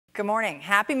Good morning.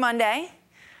 Happy Monday.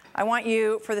 I want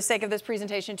you, for the sake of this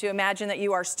presentation, to imagine that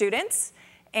you are students.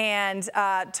 And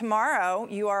tomorrow,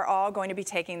 you are all going to be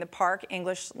taking the PARCC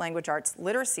English Language Arts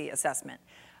Literacy Assessment.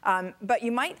 But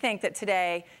you might think that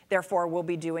today, therefore, we'll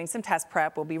be doing some test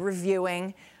prep, we'll be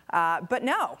reviewing. But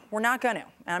no, we're not going to.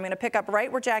 And I'm going to pick up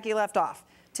right where Jackie left off.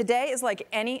 Today is like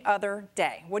any other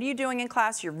day. What are you doing in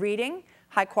class? You're reading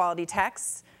high-quality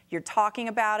texts. You're talking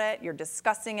about it. You're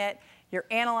discussing it. You're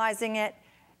analyzing it.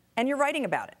 And you're writing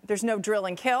about it. There's no drill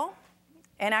and kill.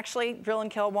 And actually, drill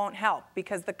and kill won't help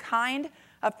because the kind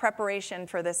of preparation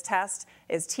for this test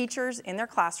is teachers in their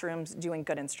classrooms doing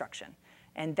good instruction.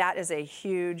 And that is a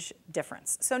huge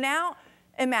difference. So now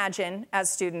imagine, as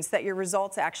students, that your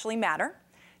results actually matter.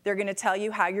 They're going to tell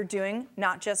you how you're doing,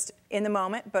 not just in the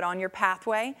moment, but on your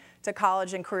pathway to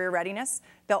college and career readiness.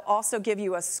 They'll also give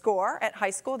you a score at high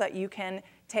school that you can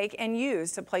take and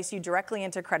use to place you directly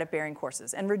into credit-bearing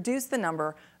courses and reduce the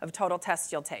number of total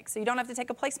tests you'll take. So you don't have to take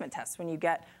a placement test when you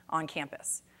get on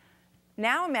campus.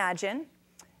 Now imagine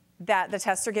that the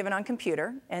tests are given on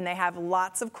computer and they have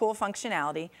lots of cool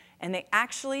functionality and they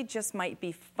actually just might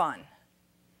be fun.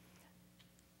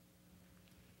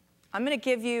 I'm going to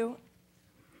give you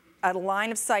a line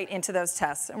of sight into those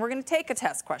tests, and we're going to take a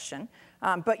test question,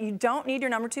 but you don't need your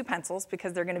number 2 pencils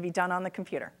because they're going to be done on the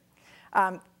computer.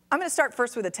 I'm going to start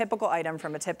first with a typical item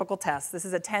from a typical test. This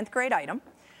is a 10th grade item,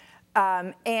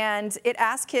 and it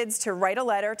asks kids to write a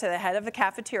letter to the head of the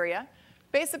cafeteria,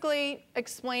 basically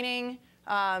explaining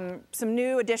some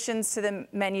new additions to the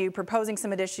menu, proposing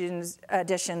some additions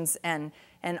and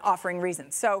offering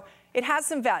reasons. So it has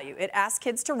some value. It asks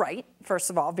kids to write, first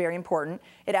of all, very important.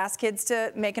 It asks kids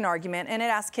to make an argument, and it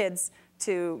asks kids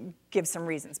to give some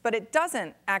reasons. But it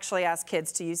doesn't actually ask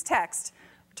kids to use text,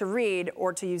 to read,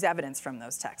 or to use evidence from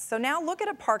those texts. So now look at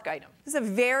a PARCC item. This is a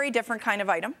very different kind of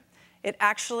item. It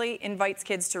actually invites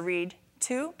kids to read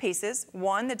 2 pieces,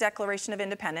 1, the Declaration of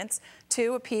Independence,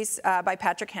 2, a piece by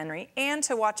Patrick Henry, and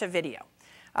to watch a video.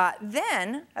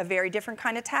 Then a very different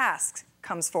kind of task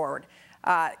comes forward.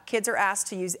 Kids are asked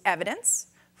to use evidence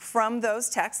from those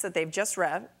texts that they've just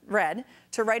read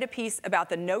to write a piece about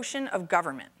the notion of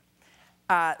government.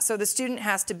 So the student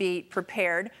has to be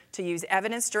prepared to use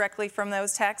evidence directly from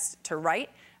those texts to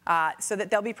write so that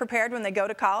they'll be prepared when they go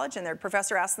to college and their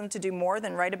professor asks them to do more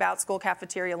than write about school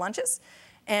cafeteria lunches.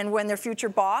 And when their future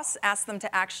boss asks them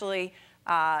to actually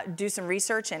do some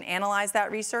research and analyze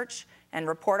that research and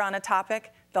report on a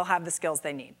topic, they'll have the skills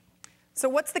they need. So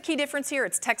what's the key difference here?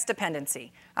 It's text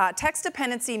dependency. Text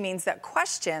dependency means that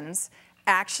questions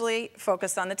actually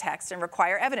focus on the text and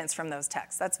require evidence from those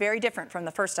texts. That's very different from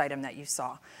the first item that you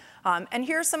saw. And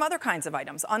here are some other kinds of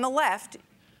items. On the left,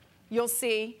 you'll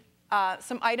see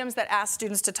some items that ask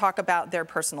students to talk about their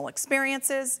personal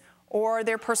experiences or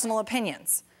their personal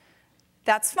opinions.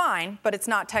 That's fine, but it's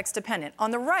not text dependent.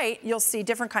 On the right, you'll see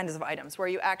different kinds of items where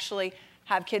you actually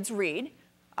have kids read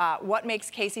what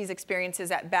makes Casey's experiences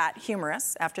at bat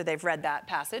humorous after they've read that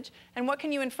passage, and what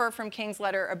can you infer from King's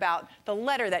letter about the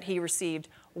letter that he received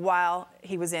while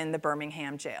he was in the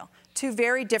Birmingham jail. 2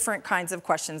 very different kinds of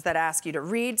questions that ask you to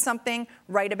read something,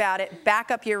 write about it,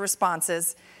 back up your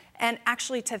responses, and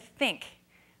actually to think,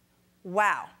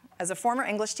 wow, as a former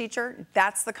English teacher,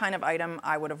 that's the kind of item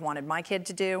I would have wanted my kid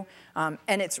to do, and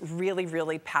it's really,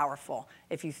 really powerful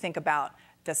if you think about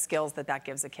the skills that that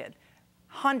gives a kid.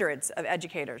 Hundreds of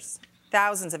educators,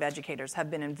 thousands of educators have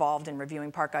been involved in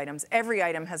reviewing PARCC items. Every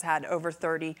item has had over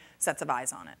 30 sets of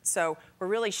eyes on it. So we're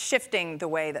really shifting the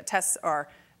way that tests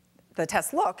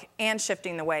look and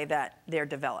shifting the way that they're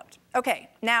developed. Okay,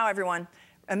 now everyone,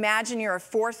 imagine you're a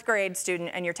 4th grade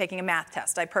student and you're taking a math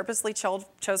test. I purposely chose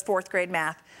 4th grade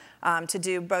math to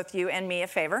do both you and me a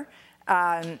favor.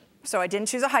 So I didn't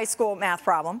choose a high school math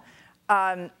problem.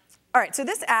 All right, so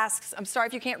this asks, I'm sorry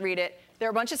if you can't read it, there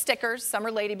are a bunch of stickers, some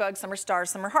are ladybugs, some are stars,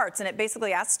 some are hearts, and it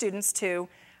basically asks students to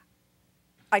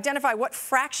identify what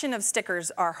fraction of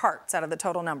stickers are hearts out of the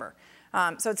total number.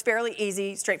 So it's fairly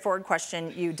easy, straightforward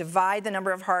question. You divide the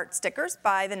number of heart stickers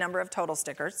by the number of total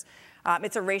stickers.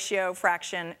 It's a ratio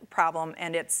fraction problem,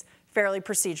 and it's fairly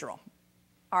procedural.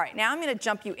 All right, now I'm going to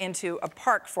jump you into a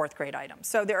PARCC 4th grade item.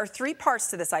 So there are 3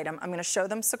 parts to this item. I'm going to show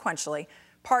them sequentially.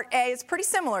 Part A is pretty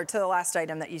similar to the last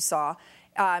item that you saw.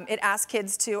 It asks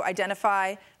kids to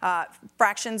identify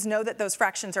fractions, know that those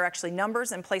fractions are actually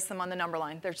numbers, and place them on the number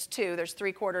line. There's 2, there's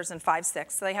 3/4 and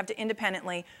 5/6, so they have to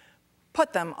independently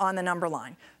put them on the number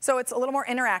line. So it's a little more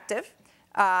interactive.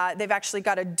 They've actually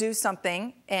got to do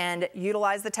something and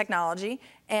utilize the technology,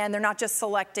 and they're not just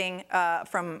selecting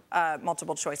from a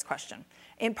multiple choice question.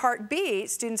 In part B,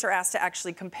 students are asked to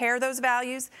actually compare those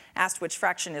values, asked which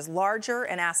fraction is larger,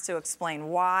 and asked to explain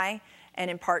why, And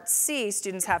in Part C,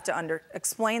 students have to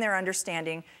explain their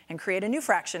understanding and create a new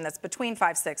fraction that's between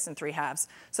 5/6 and 3/2.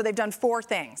 So they've done 4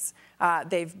 things.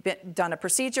 They've done a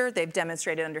procedure, they've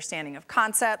demonstrated understanding of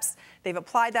concepts, they've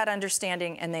applied that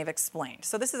understanding, and they've explained.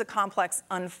 So this is a complex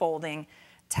unfolding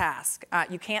task.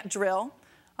 You can't drill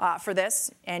for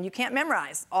this, and you can't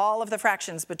memorize all of the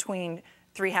fractions between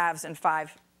 3/2 and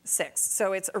 5/6.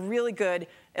 So it's a really good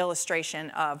illustration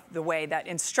of the way that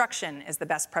instruction is the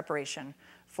best preparation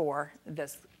for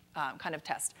this kind of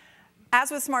test.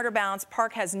 As with Smarter Balance,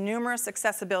 PARCC has numerous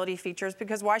accessibility features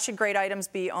because why should grade items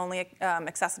be only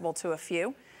accessible to a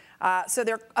few? So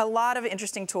there are a lot of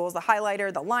interesting tools, the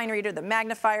highlighter, the line reader, the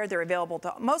magnifier. They're available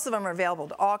to, most of them are available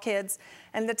to all kids.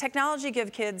 And the technology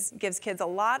gives kids a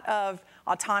lot of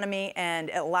autonomy, and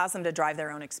it allows them to drive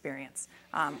their own experience,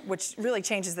 which really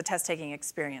changes the test-taking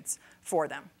experience for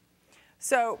them.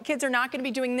 So kids are not going to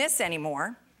be doing this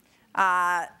anymore.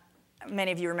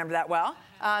 Many of you remember that well.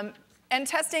 And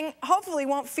testing hopefully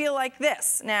won't feel like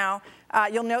this. Now,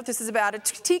 you'll note this is about a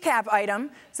TCAP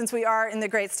item, since we are in the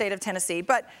great state of Tennessee.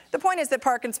 But the point is that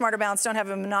PARCC and Smarter Balance don't have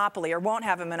a monopoly, or won't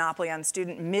have a monopoly, on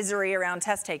student misery around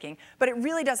test taking. But it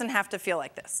really doesn't have to feel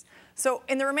like this. So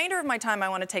in the remainder of my time, I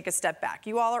want to take a step back.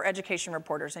 You all are education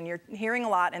reporters, and you're hearing a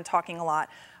lot and talking a lot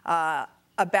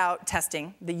about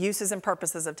testing, the uses and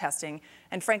purposes of testing.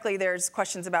 And frankly, there's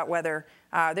questions about whether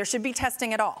there should be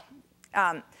testing at all.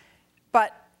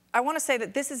 But I want to say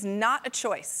that this is not a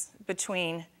choice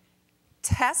between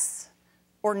tests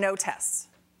or no tests.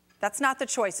 That's not the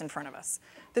choice in front of us.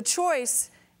 The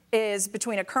choice is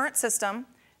between a current system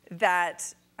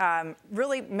that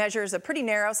really measures a pretty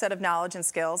narrow set of knowledge and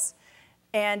skills,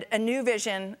 and a new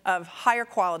vision of higher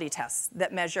quality tests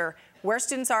that measure where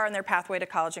students are in their pathway to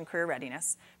college and career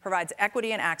readiness, provides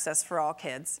equity and access for all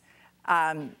kids,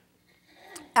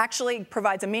 actually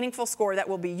provides a meaningful score that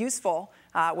will be useful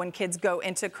when kids go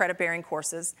into credit-bearing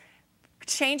courses,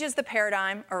 changes the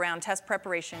paradigm around test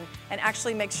preparation, and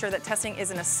actually makes sure that testing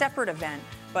isn't a separate event,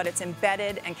 but it's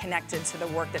embedded and connected to the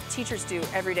work that teachers do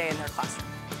every day in their classroom.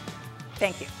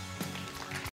 Thank you.